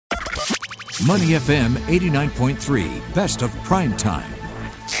Money FM 89.3, best of prime time.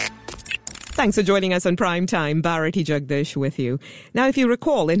 Thanks for joining us on Prime Time. Bharati Jagdish with you. Now, if you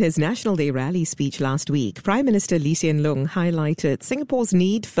recall, in his National Day rally speech last week, Prime Minister Lee Hsien Loong highlighted Singapore's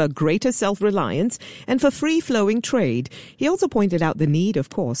need for greater self-reliance and for free-flowing trade. He also pointed out the need, of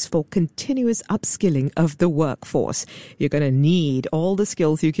course, for continuous upskilling of the workforce. You're going to need all the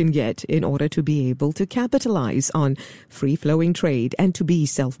skills you can get in order to be able to capitalize on free-flowing trade and to be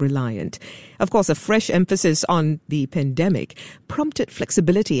self-reliant. Of course, a fresh emphasis on the pandemic prompted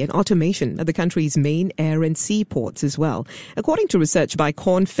flexibility and automation of the country's main air and sea ports as well. According to research by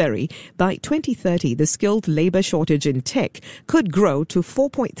Korn Ferry, by 2030, the skilled labour shortage in tech could grow to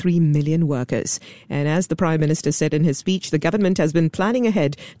 4.3 million workers. And as the Prime Minister said in his speech, the government has been planning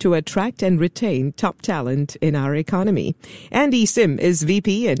ahead to attract and retain top talent in our economy. Andy Sim is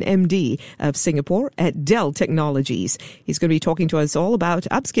VP and MD of Singapore at Dell Technologies. He's going to be talking to us all about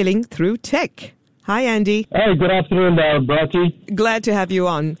upskilling through tech. Hi, Andy. Hey, good afternoon, Bharati. Glad to have you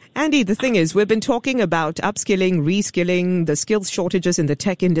on. Andy, the thing is, we've been talking about upskilling, reskilling, the skills shortages in the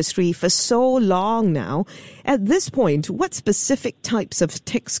tech industry for so long now. At this point, what specific types of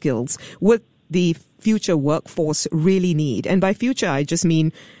tech skills would the future workforce really need? And by future, I just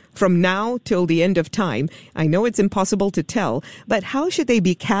mean from now till the end of time. I know it's impossible to tell, but how should they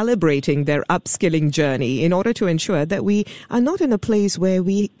be calibrating their upskilling journey in order to ensure that we are not in a place where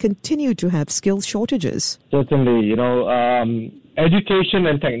we continue to have skills shortages? Certainly, education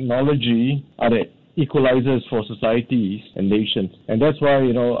and technology are the equalizers for societies and nations. And that's why,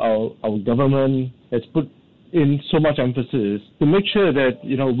 our government has put in so much emphasis to make sure that,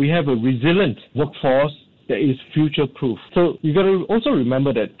 we have a resilient workforce that is future-proof. So you got to also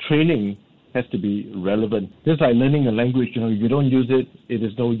remember that training has to be relevant. Just like learning a language, if you don't use it, it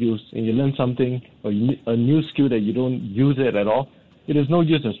is no use. And you learn something or a new skill that you don't use it at all, it is no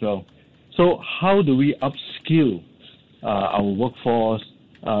use as well. So how do we upskill our workforce?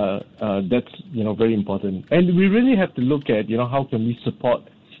 That's very important. And we really have to look at how can we support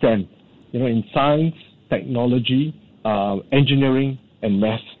STEM, in science, technology, engineering, and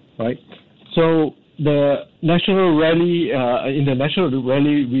math, right? So the National Rally, in the National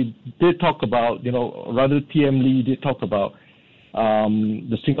Rally, we did talk about, TM Lee did talk about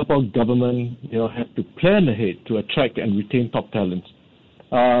the Singapore government, have to plan ahead to attract and retain top talents.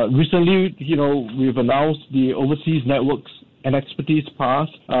 Recently, we've announced the Overseas Networks and Expertise Pass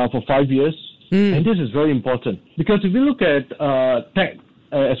for 5 years. And this is very important because if you look at tech,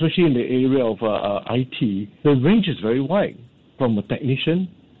 especially in the area of IT, the range is very wide from a technician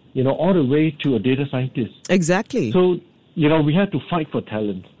all the way to a data scientist. Exactly. So, we have to fight for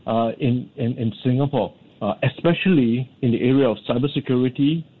talent in Singapore, especially in the area of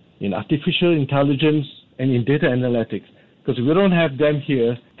cybersecurity, in artificial intelligence, and in data analytics. Because if we don't have them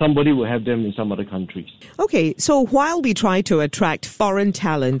here, somebody will have them in some other countries. Okay, so while we try to attract foreign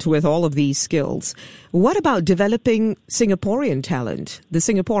talent with all of these skills, what about developing Singaporean talent, the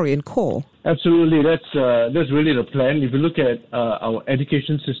Singaporean core? Absolutely, that's really the plan. If you look at our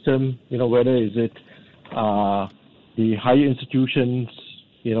education system, whether is it the higher institutions,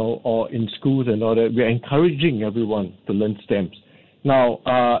 or in schools and all that, we're encouraging everyone to learn STEMs. Now,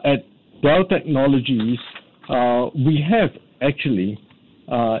 at Dell Technologies, we have actually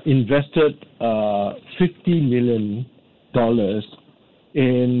invested $50 million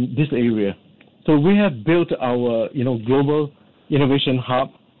in this area. So we have built our, global innovation hub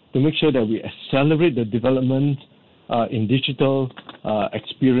to make sure that we accelerate the development in digital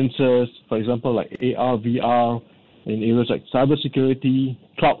experiences, for example, like AR, VR, in areas like cybersecurity,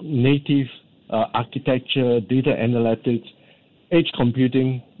 cloud native architecture, data analytics, edge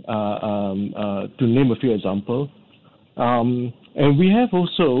computing, to name a few examples. And we have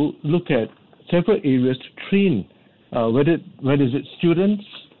also looked at several areas to train, whether is it students,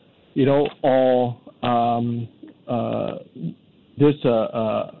 or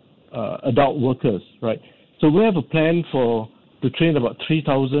adult workers, right? So we have a plan to train about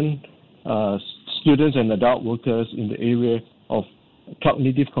 3,000 students and adult workers in the area of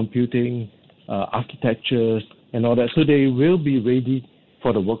cloud-native computing, architectures, and all that. So they will be ready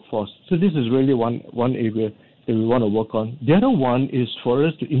for the workforce. So this is really one area that we want to work on. The other one is for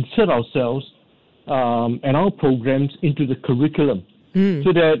us to insert ourselves and our programs into the curriculum,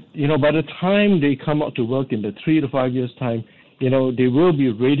 so that by the time they come out to work in the 3 to 5 years time, they will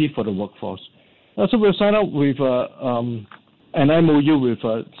be ready for the workforce. So we'll sign up with an MOU with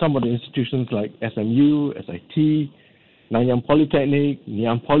some of the institutions like SMU, SIT, Nanyang Polytechnic,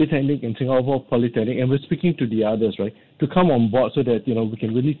 Ngee Polytechnic, and Singapore Polytechnic, and we're speaking to the others, right, to come on board so that we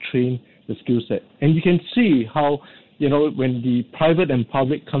can really train the skill set. And you can see how when the private and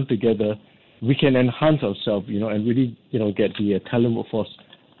public come together, we can enhance ourselves, and really, get the talent workforce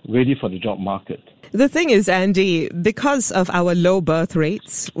ready for the job market. The thing is, Andy, because of our low birth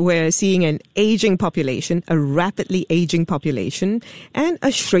rates, we're seeing an aging population, a rapidly aging population, and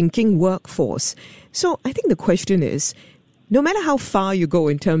a shrinking workforce. So I think the question is, no matter how far you go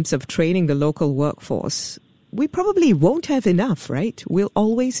in terms of training the local workforce, we probably won't have enough, right? We'll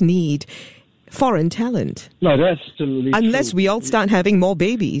always need foreign talent. No, that's absolutely unless true. we all start having more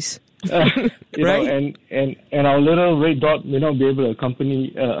babies. Right? And our little red dot may not be able to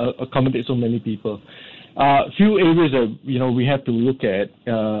accommodate so many people. Few areas that we have to look at.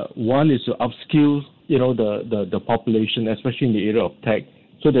 One is to upskill the population, especially in the area of tech,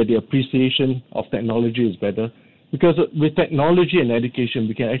 so that the appreciation of technology is better. Because with technology and education,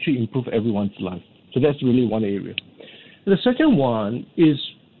 we can actually improve everyone's life. So that's really one area. The second one is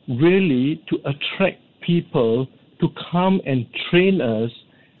really to attract people to come and train us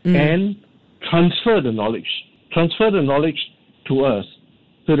and transfer the knowledge to us,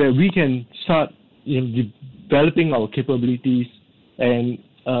 so that we can start developing our capabilities and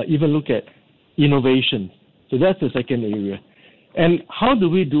even look at innovation. So that's the second area. And how do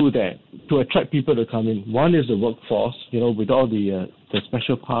we do that to attract people to come in? One is the workforce, with all the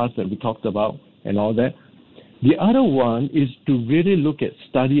special paths that we talked about and all that. The other one is to really look at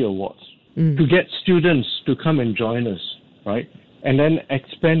study awards, to get students to come and join us, right? And then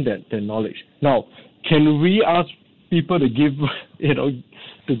expand that knowledge. Now, can we ask people to give,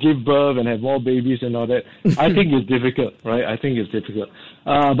 to give birth and have more babies and all that? I think it's difficult, right? I think it's difficult.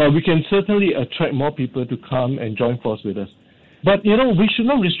 But we can certainly attract more people to come and join force with us. But, we should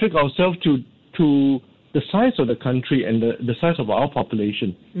not restrict ourselves to the size of the country and the size of our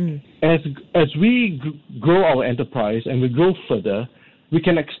population. As we grow our enterprise and we grow further, we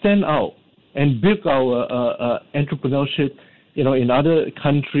can extend out and build our entrepreneurship, in other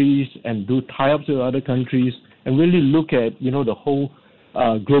countries and do tie-ups with other countries and really look at, the whole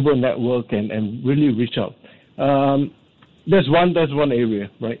global network and really reach out. That's one area,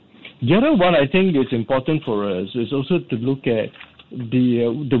 right? The other one I think is important for us is also to look at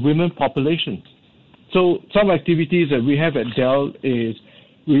the women population. So some activities that we have at Dell is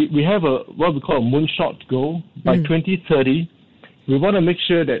we have what we call a moonshot goal. By 2030, we want to make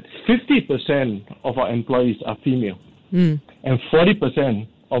sure that 50% of our employees are female and 40%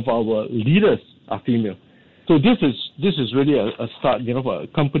 of our leaders are female. So this is really a start. A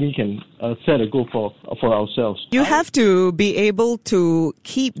company can set a goal for ourselves. You have to be able to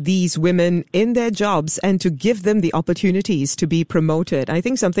keep these women in their jobs and to give them the opportunities to be promoted. I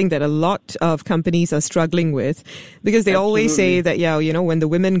think something that a lot of companies are struggling with, because they always say that, when the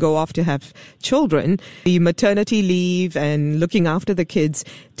women go off to have children, the maternity leave and looking after the kids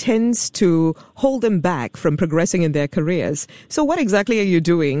tends to hold them back from progressing in their careers. So what exactly are you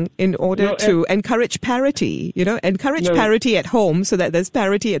doing in order to encourage parity? Parity at home so that there's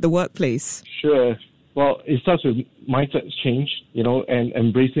parity at the workplace. Sure. Well, it starts with mindset change, and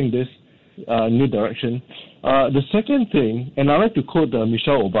embracing this new direction. The second thing, and I like to quote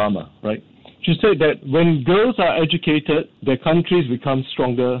Michelle Obama, right? She said that when girls are educated, their countries become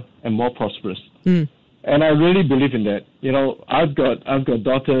stronger and more prosperous. And I really believe in that. I've got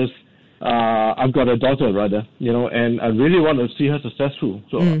daughters. I've got a daughter rather, and I really want to see her successful.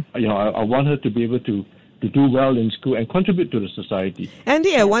 So, I want her to be able to do well in school and contribute to the society.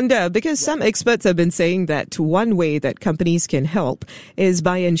 Andy, I wonder, because some experts have been saying that one way that companies can help is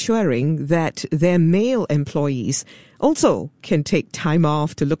by ensuring that their male employees also can take time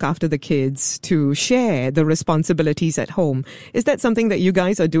off to look after the kids, to share the responsibilities at home. Is that something that you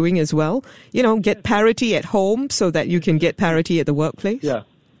guys are doing as well? Get parity at home so that you can get parity at the workplace? Yeah.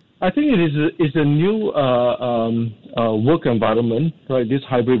 I think it's a new work environment, right? This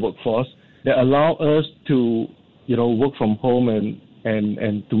hybrid workforce that allow us to, work from home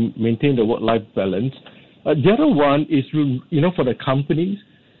and to maintain the work-life balance. The other one is, for the companies,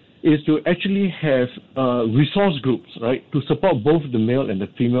 is to actually have resource groups, right, to support both the male and the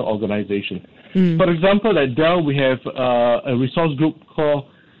female organization. For example, at Dell, we have a resource group called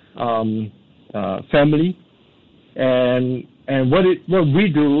Family, and what we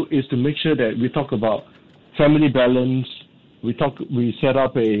do is to make sure that we talk about family balance. We set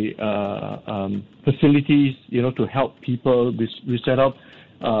up facilities, to help people. We set up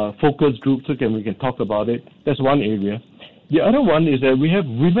focus groups so we can talk about it. That's one area. The other one is that we have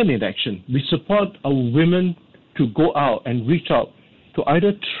Women in Action. We support our women to go out and reach out to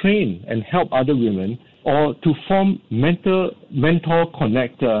either train and help other women or to form mentor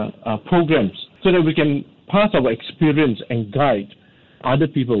connect programs so that we can pass our experience and guide other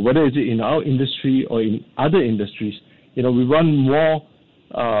people, whether it's in our industry or in other industries. We run more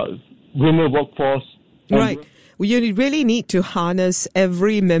women workforce. Right. Well, you really need to harness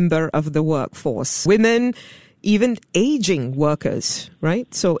every member of the workforce. Women, even aging workers,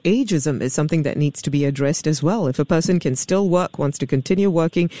 right? So ageism is something that needs to be addressed as well. If a person can still work, wants to continue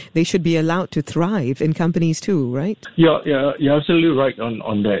working, they should be allowed to thrive in companies too, right? Yeah, you're absolutely right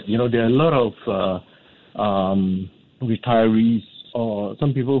on that. There are a lot of retirees or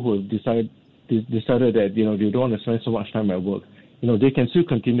some people who have decided that, they don't want to spend so much time at work. They can still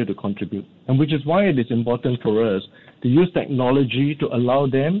continue to contribute. And which is why it is important for us to use technology to allow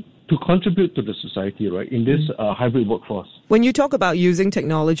them to contribute to the society, right, in this hybrid workforce. When you talk about using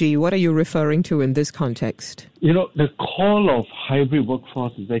technology, what are you referring to in this context? The call of hybrid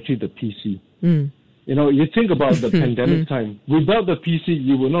workforce is actually the PC. You think about the pandemic time. Without the PC,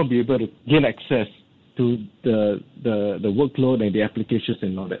 you will not be able to gain access to the workload and the applications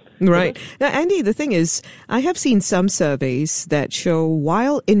and all that. Right. Now, Andy, the thing is, I have seen some surveys that show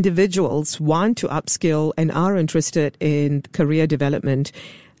while individuals want to upskill and are interested in career development,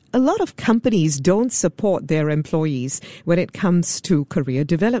 a lot of companies don't support their employees when it comes to career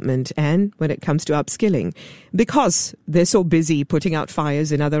development and when it comes to upskilling because they're so busy putting out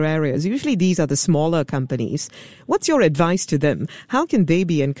fires in other areas. Usually these are the smaller companies. What's your advice to them? How can they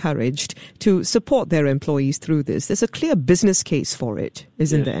be encouraged to support their employees through this? There's a clear business case for it,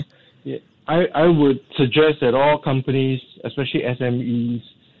 isn't there? Yeah. I would suggest that all companies, especially SMEs,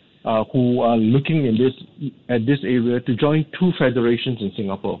 who are looking at this area to join two federations in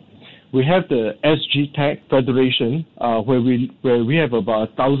Singapore. We have the SG Tech Federation, where we have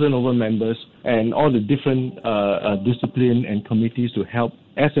about 1,000 over members and all the different discipline and committees to help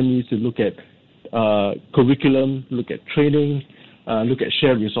SMEs to look at curriculum, look at training, look at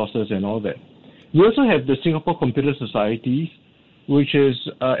shared resources and all that. We also have the Singapore Computer Society, which is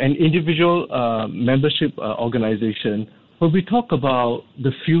an individual membership organization where we talk about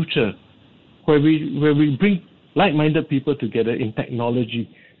the future, where we bring like-minded people together in technology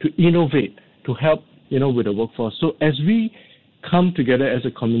to innovate, to help, with the workforce. So as we come together as a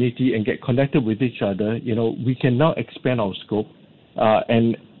community and get connected with each other, we can now expand our scope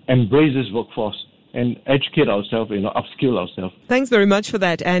and embrace this workforce and educate ourselves, upskill ourselves. Thanks very much for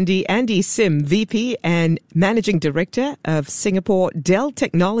that, Andy. Andy Sim, VP and Managing Director of Singapore Dell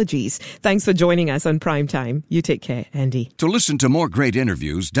Technologies. Thanks for joining us on Prime Time. You take care, Andy. To listen to more great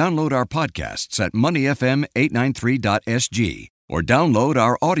interviews, download our podcasts at moneyfm893.sg or download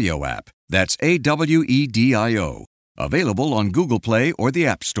our audio app. That's AWEDIO. Available on Google Play or the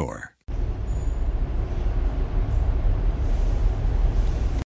App Store.